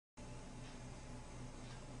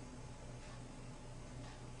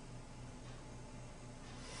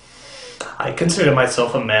I consider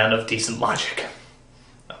myself a man of decent logic.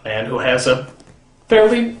 A man who has a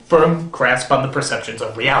fairly firm grasp on the perceptions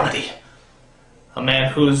of reality. A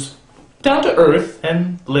man who's down to earth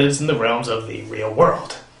and lives in the realms of the real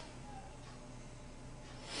world.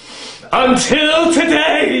 Until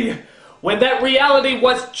today, when that reality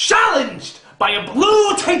was challenged by a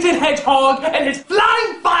blue-tainted hedgehog and his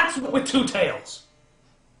flying fox with two tails.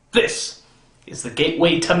 This is the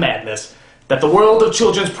gateway to madness that the world of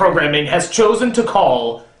children's programming has chosen to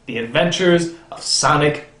call The Adventures of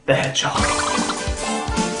Sonic the Hedgehog.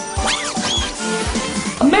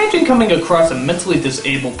 Imagine coming across a mentally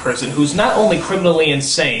disabled person who's not only criminally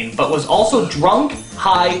insane, but was also drunk,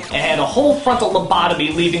 high, and had a whole frontal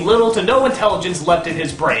lobotomy, leaving little to no intelligence left in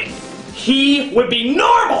his brain. He would be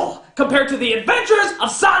normal compared to the adventures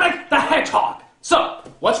of Sonic the Hedgehog. So,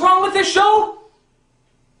 what's wrong with this show?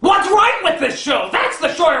 What's right with this show? That's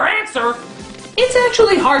the shorter answer. It's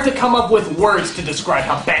actually hard to come up with words to describe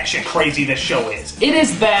how batshit crazy this show is. It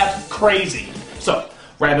is that crazy. So,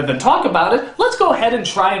 rather than talk about it, let's go ahead and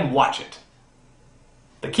try and watch it.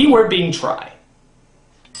 The key word being try.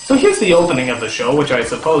 So here's the opening of the show, which I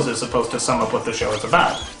suppose is supposed to sum up what the show is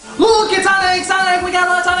about. Look, it's Sonic! Sonic! We got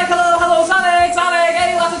lots of Sonic! Hello! Hello! Sonic! Sonic!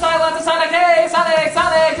 Hey! Lots of Sonic! Hey! Sonic!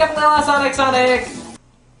 Sonic! Definitely lots of Sonic!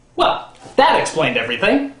 Well, that explained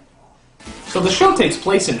everything. So the show takes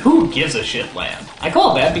place in Who Gives a Shit land. I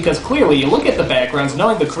call it that because clearly you look at the backgrounds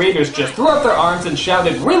knowing the creators just threw up their arms and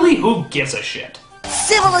shouted, really, who gives a shit?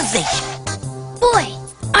 Civilization. Boy,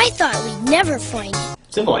 I thought we'd never find it.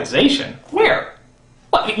 Civilization? Where?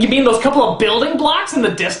 What, you mean those couple of building blocks in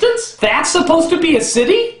the distance? That's supposed to be a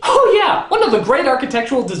city? Oh yeah, one of the great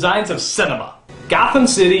architectural designs of cinema. Gotham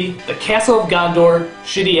City, the Castle of Gondor,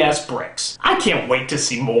 shitty-ass bricks. I can't wait to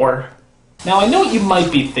see more. Now I know what you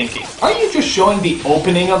might be thinking. Are you just showing the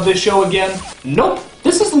opening of this show again? Nope.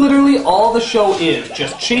 This is literally all the show is,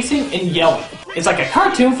 just chasing and yelling. It's like a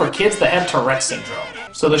cartoon for kids that have Tourette's syndrome.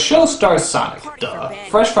 So the show stars Sonic, duh,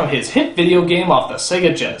 fresh from his hit video game off the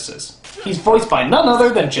Sega Genesis. He's voiced by none other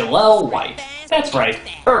than Jaleel White. That's right,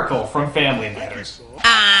 Urkel from Family Matters.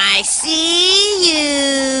 I see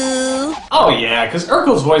you. Oh yeah, because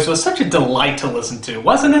Urkel's voice was such a delight to listen to,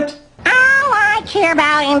 wasn't it? All I care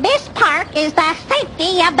about in this park is the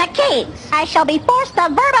safety of the kids. I shall be forced to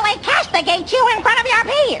verbally castigate you in front of your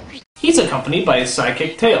peers. He's accompanied by his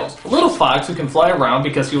sidekick Tails, a little fox who can fly around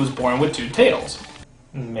because he was born with two tails.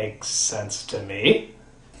 Makes sense to me.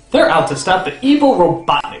 They're out to stop the evil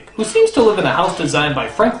Robotnik, who seems to live in a house designed by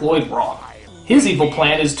Frank Lloyd Wright. His evil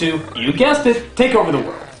plan is to, you guessed it, take over the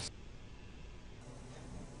world.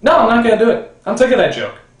 No, I'm not gonna do it. I'm sick of that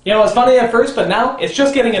joke. You know, it's funny at first, but now it's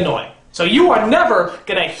just getting annoying. So you are never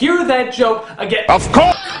gonna hear that joke again. Of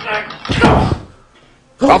course!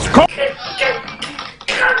 Of course!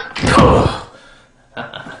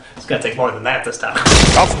 It's gonna take more than that this time.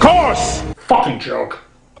 Of course! Fucking joke.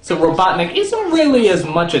 So Robotnik isn't really as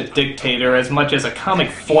much a dictator as much as a comic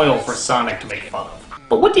foil for Sonic to make fun of.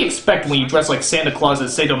 But what do you expect when you dress like Santa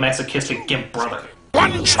Claus's sadomasochistic gimp brother?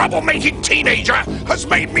 One troublemaking teenager has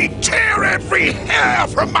made me tear every hair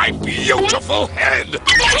from my beautiful head!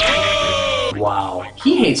 Wow.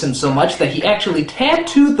 He hates him so much that he actually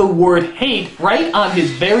tattooed the word hate right on his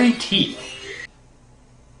very teeth.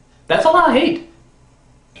 That's a lot of hate.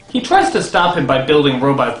 He tries to stop him by building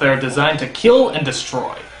robots that are designed to kill and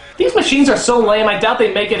destroy. These machines are so lame, I doubt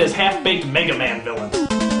they make it as half-baked Mega Man villains.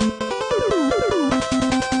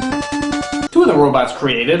 Two of the robots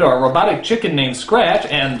created are a robotic chicken named Scratch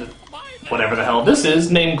and whatever the hell this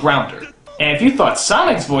is named Grounder. And if you thought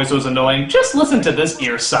Sonic's voice was annoying, just listen to this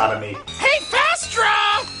ear sodomy. Hey,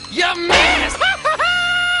 Fastra! You missed!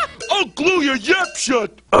 I'll glue your yap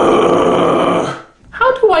shut!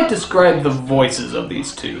 How do I describe the voices of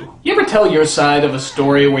these two? You ever tell your side of a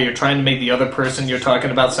story where you're trying to make the other person you're talking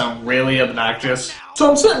about sound really obnoxious? So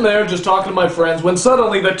I'm sitting there just talking to my friends when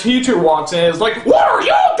suddenly the teacher walks in and is like, what are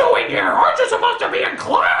you doing here? Aren't you supposed to be in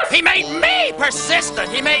class? He made me persistent!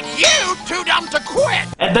 He made you too dumb to quit!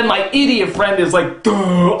 And then my idiot friend is like,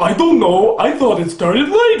 duh, I don't know, I thought it started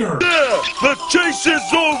later. Yeah, the chase is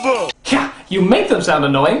over! Yeah, you make them sound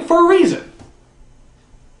annoying for a reason.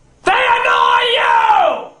 They annoy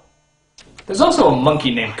you! There's also a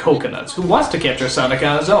monkey named Coconuts who wants to capture Sonic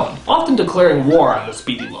on his own, often declaring war on the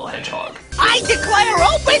speedy little hedgehog. I declare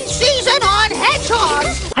open season on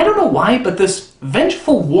hedgehogs! I don't know why, but this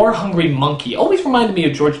vengeful, war-hungry monkey always reminded me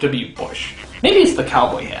of George W. Bush. Maybe it's the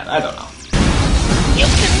cowboy hat, I don't know. You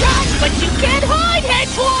can run, but you can't hide,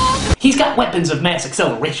 hedgehog! He's got weapons of mass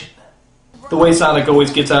acceleration. The way Sonic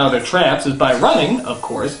always gets out of their traps is by running, of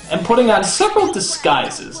course, and putting on several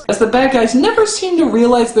disguises, as the bad guys never seem to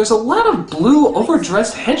realize there's a lot of blue,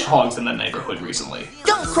 overdressed hedgehogs in the neighborhood recently.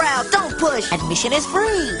 Don't crowd, don't push. Admission is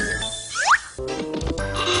free.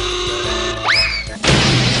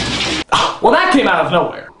 Well, that came out of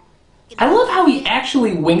nowhere. I love how he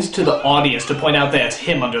actually winks to the audience to point out that it's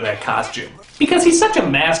him under that costume, because he's such a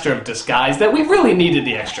master of disguise that we really needed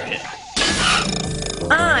the extra hit.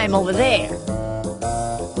 I'm over there.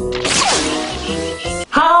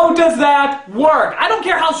 How does that work? I don't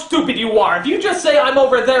care how stupid you are. If you just say I'm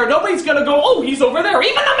over there, nobody's gonna go, oh, he's over there.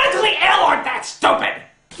 Even the mentally ill aren't that stupid.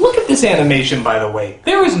 Look at this animation, by the way.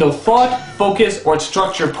 There is no thought, focus, or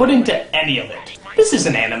structure put into any of it. This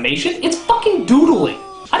isn't animation, it's fucking doodling.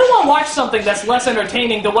 I don't want to watch something that's less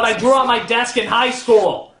entertaining than what I drew on my desk in high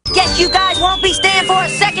school. Guess you guys won't be staying for a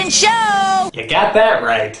second show. You got that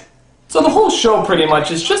right. So the whole show pretty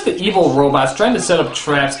much is just the evil robots trying to set up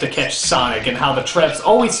traps to catch Sonic and how the traps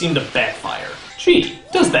always seem to backfire. Gee,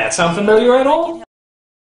 does that sound familiar at all?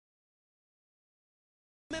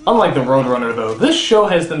 Unlike the Roadrunner though, this show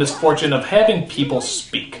has the misfortune of having people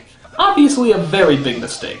speak. Obviously a very big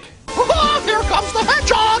mistake. Oh, here comes the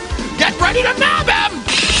Hedgehog! Get ready to nab him!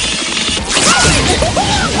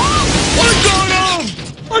 I got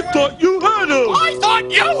him! I thought you had him! I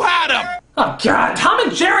thought you had him! Oh god, Tom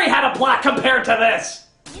and Jerry had a plot compared to this!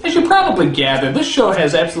 As you probably gather, this show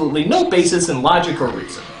has absolutely no basis in logic or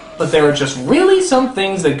reason. But there are just really some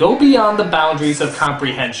things that go beyond the boundaries of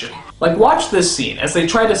comprehension. Like watch this scene as they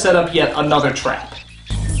try to set up yet another trap.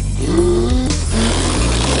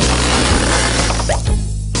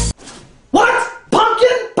 What?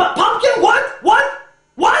 Pumpkin? Pumpkin? What?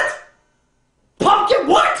 Pumpkin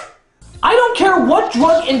what? I don't care what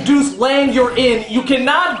drug-induced land you're in, you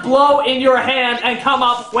cannot blow in your hand and come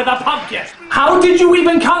up with a pumpkin. How did you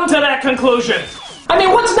even come to that conclusion? I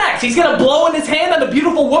mean, what's next? He's gonna blow in his hand and a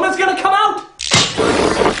beautiful woman's gonna come out?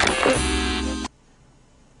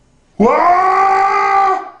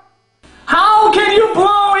 How can you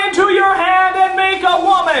blow into your hand and make a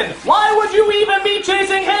woman? Why would you even be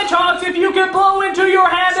chasing hedgehogs if you could blow into your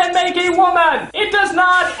hand and make a woman? It does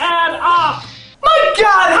not add up. My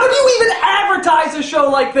god, how do you even advertise a show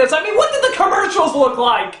like this? I mean, what did the commercials look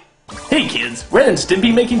like? Hey kids, Ren and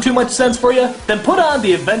Stimpy making too much sense for you? Then put on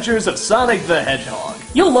The Adventures of Sonic the Hedgehog.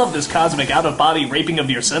 You'll love this cosmic out-of-body raping of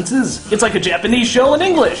your senses. It's like a Japanese show in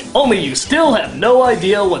English, only you still have no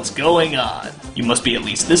idea what's going on. You must be at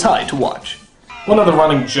least this high to watch. One of the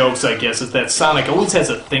running jokes, I guess, is that Sonic always has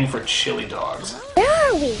a thing for chili dogs. Where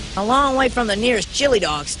are we? A long way from the nearest chili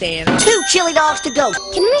dog stand. 2 chili dogs to go.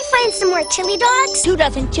 Can we find some more chili dogs? 2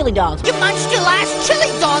 dozen chili dogs. You might still ask chili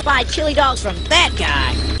dogs. Buy chili dogs from that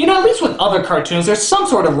guy. You know, at least with other cartoons, there's some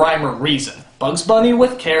sort of rhyme or reason. Bugs Bunny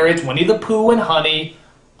with carrots, Winnie the Pooh and honey,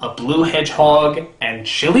 a blue hedgehog, and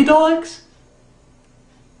chili dogs?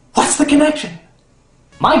 What's the connection?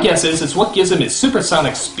 My guess is it's what gives him his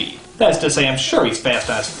supersonic speed. That is to say, I'm sure he's fast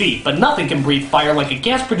on his feet, but nothing can breathe fire like a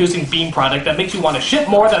gas-producing beam product that makes you want to shit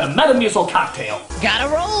more than a Metamucil cocktail. Gotta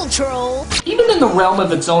roll, troll. Even in the realm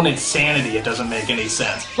of its own insanity, it doesn't make any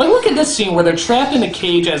sense. Like, look at this scene where they're trapped in a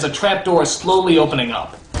cage as a trapdoor is slowly opening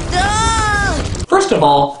up. First of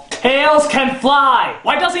all, Tails can fly!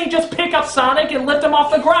 Why doesn't he just pick up Sonic and lift him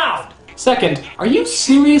off the ground? Second, are you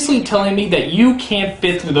seriously telling me that you can't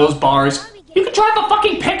fit through those bars? You could drive a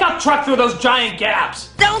fucking pickup truck through those giant gaps!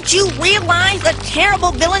 Don't you realize the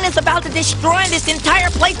terrible villain is about to destroy this entire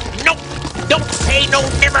place? Nope. Don't say no,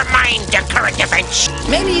 never mind the current events.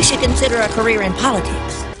 Maybe you should consider a career in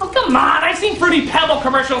politics. Oh, come on! I've seen Fruity Pebble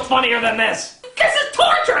commercials funnier than this! This is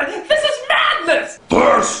torture! This is madness!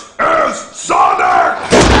 This is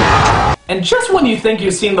Sonic! And just when you think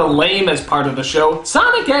you've seen the lamest part of the show,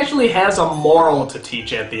 Sonic actually has a moral to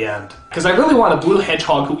teach at the end. Because I really want a blue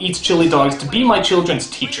hedgehog who eats chili dogs to be my children's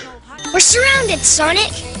teacher. We're surrounded,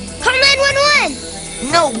 Sonic. Call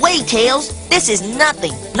 911. No way, Tails. This is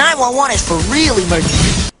nothing. 911 is for real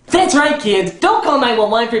emergencies. That's right, kids. Don't call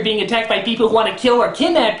 911 for being attacked by people who want to kill or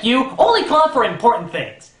kidnap you. Only call for important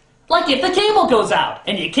things. Like if the cable goes out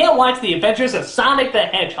and you can't watch The Adventures of Sonic the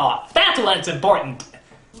Hedgehog. That's when it's important.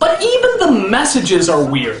 But even the messages are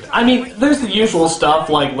weird. I mean, there's the usual stuff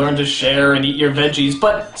like learn to share and eat your veggies,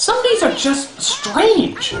 but some of these are just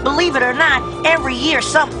strange. Believe it or not, every year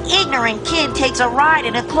some ignorant kid takes a ride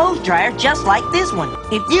in a clothes dryer just like this one.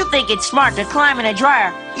 If you think it's smart to climb in a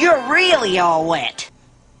dryer, you're really all wet.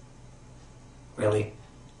 Really?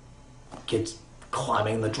 Kids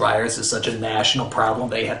climbing in the dryers is such a national problem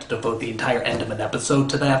they have to devote the entire end of an episode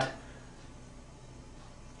to that?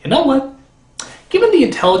 You know what? Given the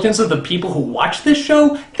intelligence of the people who watch this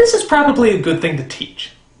show, this is probably a good thing to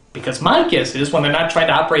teach. Because my guess is when they're not trying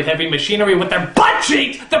to operate heavy machinery with their butt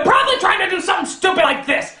cheeks, they're probably trying to do something stupid like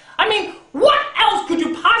this. I mean, what else could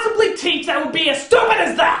you possibly teach that would be as stupid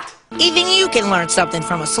as that? Even you can learn something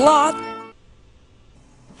from a sloth.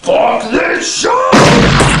 Fuck this show!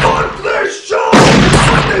 Fuck this show!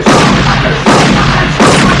 Fuck this show!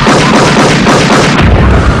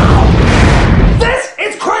 This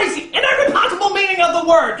is crazy in every possible meaning of the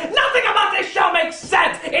word. Nothing about this show makes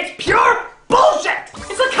sense. It's pure bullshit.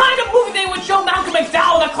 It's the kind of movie they would show Malcolm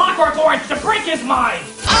McDowell the Clockwork Orange to break his mind.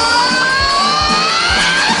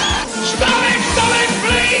 Stop it,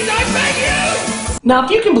 please, I beg you! Now,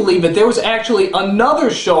 if you can believe it, there was actually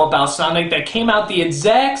another show about Sonic that came out the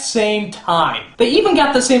exact same time. They even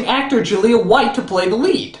got the same actor, Jaleel White, to play the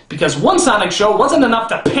lead. Because one Sonic show wasn't enough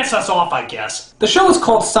to piss us off, I guess. The show was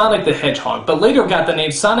called Sonic the Hedgehog, but later got the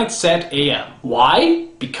name Sonic Sat AM. Why?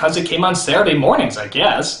 Because it came on Saturday mornings, I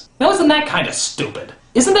guess. Now, isn't that kind of stupid?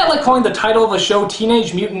 Isn't that like calling the title of a show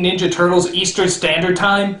Teenage Mutant Ninja Turtles Eastern Standard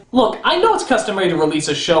Time? Look, I know it's customary to release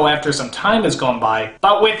a show after some time has gone by,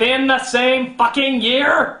 but within the same fucking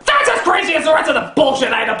year? That's as crazy as the rest of the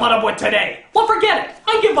bullshit I had to put up with today! Well, forget it.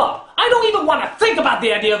 I give up. I don't even want to think about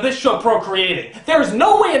the idea of this show procreating. There is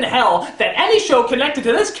no way in hell that any show connected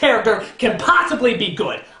to this character can possibly be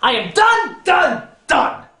good. I am done!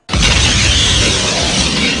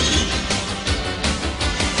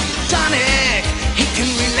 Sonic, he can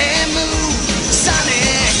really move.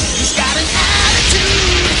 Sonic, he's got an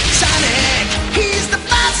attitude. Sonic, he's the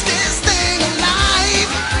fastest thing alive.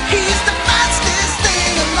 He's the fastest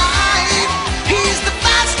thing alive. He's the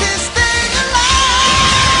fastest thing alive.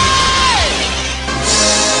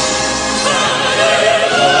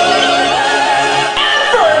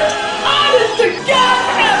 Effort! Honest to God,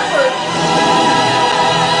 effort!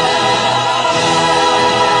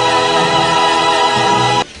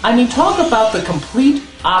 I mean, talk about the complete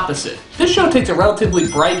opposite. This show takes a relatively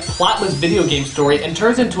bright, plotless video game story and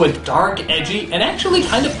turns into a dark, edgy, and actually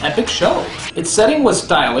kind of epic show. Its setting was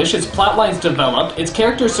stylish, its plotlines developed, its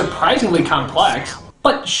characters surprisingly complex,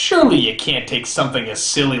 but surely you can't take something as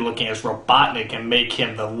silly looking as Robotnik and make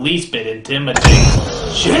him the least bit intimidating.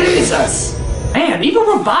 Jesus! Man, even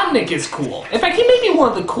Robotnik is cool. In fact, he may be one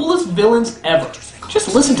of the coolest villains ever.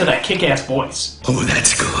 Just listen to that kick-ass voice. Oh,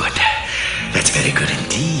 that's good. That's very good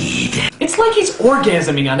indeed. It's like he's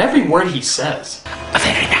orgasming on every word he says. A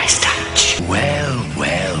very nice touch. Well.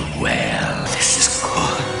 This is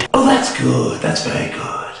good. Oh, that's good. That's very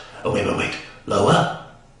good. Oh, wait. Lower.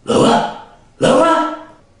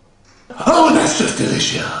 Oh, that's just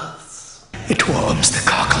delicious. It warms the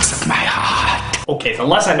cockles of my heart. Okay, the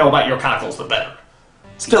less I know about your cockles, the better.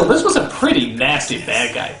 Still, this was a pretty nasty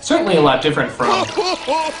bad guy. Certainly a lot different from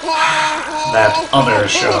that other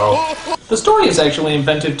show. The story is actually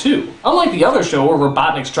inventive too. Unlike the other show where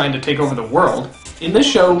Robotnik's trying to take over the world, in this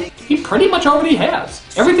show, he pretty much already has.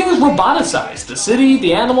 Everything is roboticized. The city,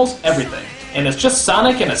 the animals, everything. And it's just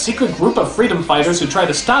Sonic and a secret group of freedom fighters who try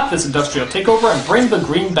to stop this industrial takeover and bring the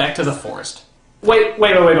green back to the forest. Wait,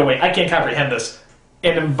 I can't comprehend this.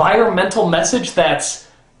 An environmental message that's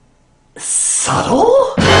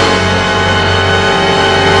subtle?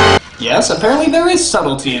 Yes, apparently there is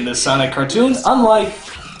subtlety in this Sonic cartoon, unlike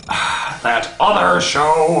that other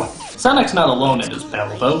show. Sonic's not alone in his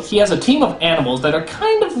battle, though. He has a team of animals that are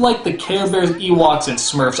kind of like the Care Bears, Ewoks, and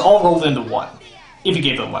Smurfs all rolled into one, if you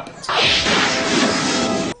gave them weapons.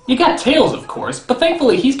 You got Tails, of course, but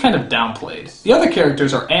thankfully he's kind of downplayed. The other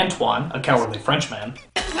characters are Antoine, a cowardly Frenchman.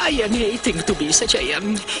 I am hating to be such a,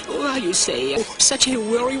 such a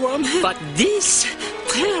worrywart. But this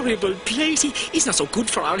terrible place is not so good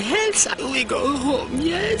for our health. We go home,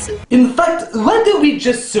 yes? In fact, why don't we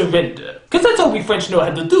just surrender? Because that's all we French know how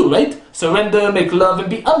to do, right? Surrender, make love, and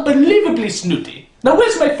be unbelievably snooty. Now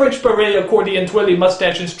where's my French beret, accordion, twirly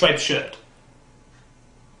mustache, and striped shirt?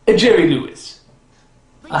 Jerry Lewis.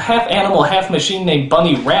 A half-animal, half-machine named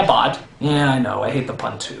Bunny Rabbot. Yeah, I know, I hate the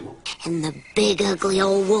pun too. And the big ugly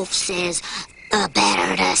old wolf says, "The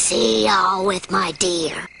better to see y'all with, my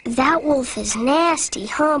dear." That wolf is nasty,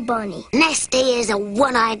 huh, Bunny? Nasty as a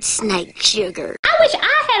one-eyed snake, Sugar. I wish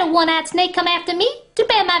I had a one-eyed snake come after me. Too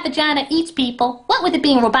bad my vagina eats people. What with it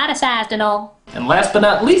being roboticized and all. And last but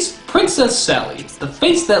not least, Princess Sally, the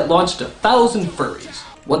face that launched 1,000 furries.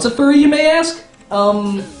 What's a furry, you may ask?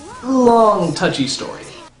 Long, touchy story.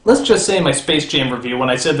 Let's just say in my Space Jam review when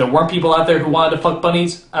I said there weren't people out there who wanted to fuck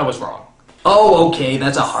bunnies, I was wrong. Oh, okay,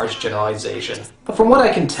 that's a harsh generalization. But from what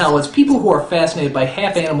I can tell, it's people who are fascinated by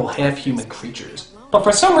half-animal, half-human creatures. But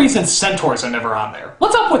for some reason, centaurs are never on there.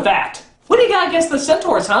 What's up with that? What do you got against the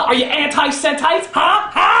centaurs, huh? Are you anti-Sentites?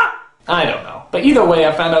 Huh? I don't know. But either way,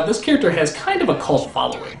 I found out this character has kind of a cult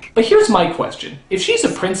following. But here's my question. If she's a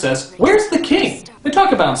princess, where's the king? They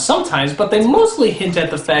talk about him sometimes, but they mostly hint at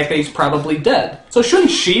the fact that he's probably dead. So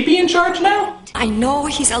shouldn't she be in charge now? I know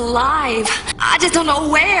he's alive. I just don't know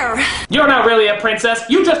where. You're not really a princess.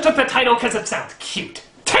 You just took the title because it sounds cute.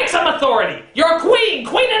 Take some authority! You're a queen!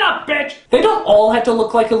 Queen it up, bitch! They don't all have to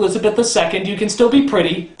look like Elizabeth II. You can still be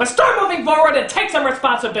pretty. But start moving forward and take some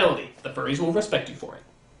responsibility. The furries will respect you for it.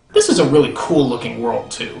 This is a really cool looking world,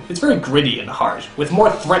 too. It's very gritty and harsh, with more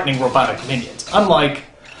threatening robotic minions, unlike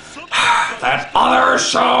that other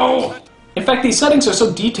show! In fact, these settings are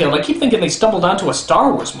so detailed, I keep thinking they stumbled onto a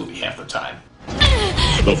Star Wars movie half the time.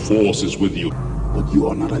 The Force is with you. But you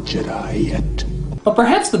are not a Jedi yet. But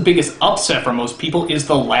perhaps the biggest upset for most people is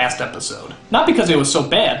the last episode. Not because it was so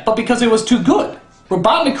bad, but because it was too good.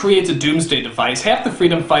 Robotnik creates a doomsday device, half the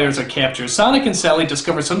freedom fighters are captured, Sonic and Sally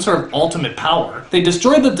discover some sort of ultimate power. They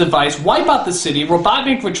destroy the device, wipe out the city,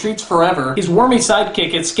 Robotnik retreats forever, his wormy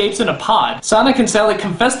sidekick escapes in a pod, Sonic and Sally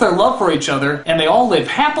confess their love for each other, and they all live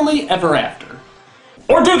happily ever after.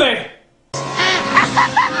 Or do they?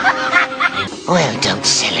 Well, don't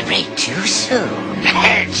celebrate too soon,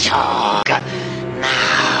 Hedgehog.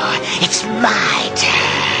 Now, it's my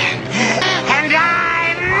turn. And I'm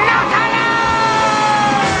not alone!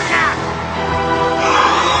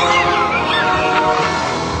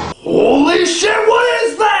 Holy shit, what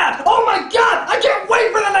is that? Oh my god, I can't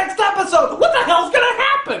wait for the next episode! What the hell's gonna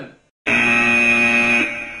happen?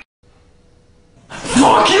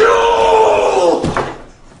 Fuck you!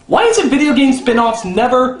 Why is it video game spin-offs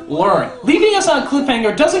never learn? Leaving us on a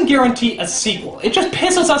cliffhanger doesn't guarantee a sequel. It just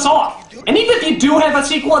pisses us off. And even if you do have a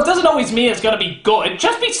sequel, it doesn't always mean it's gonna be good.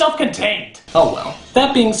 Just be self-contained. Oh well.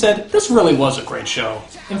 That being said, this really was a great show.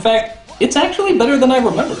 In fact, it's actually better than I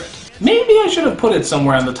remember it. Maybe I should have put it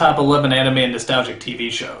somewhere on the top 11 anime and nostalgic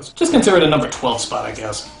TV shows. Just consider it a number 12 spot, I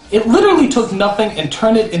guess. It literally took nothing and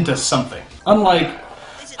turned it into something. Unlike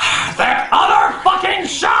that other fucking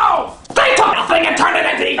show! They took nothing and turned it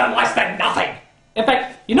into even less than nothing! In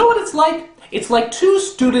fact, you know what it's like? It's like two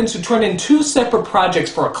students who turn in two separate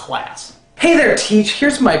projects for a class. Hey there, Teach.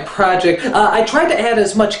 Here's my project. I tried to add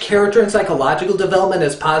as much character and psychological development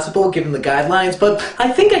as possible, given the guidelines, but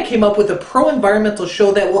I think I came up with a pro-environmental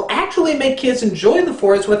show that will actually make kids enjoy the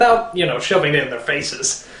forest without, shoving it in their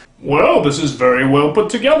faces. Well, this is very well put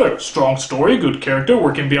together. Strong story, good character,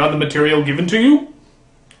 working beyond the material given to you.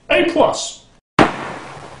 A+.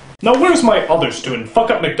 Now where's my other student, Fuck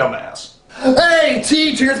Up McDumbass? Hey,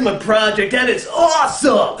 Teach, here's my project, and it's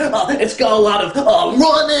awesome! It's got a lot of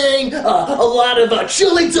running, a lot of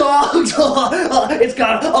chili dogs, it's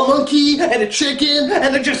got a monkey and a chicken,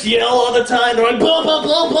 and they just yell all the time, they're like, blah, blah,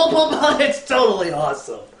 blah, blah, blah, blah. It's totally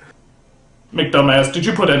awesome. McDumbass, did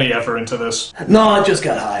you put any effort into this? No, I just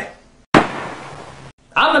got high.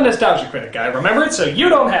 I'm the Nostalgia Critic guy, remember it? So you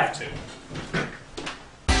don't have to.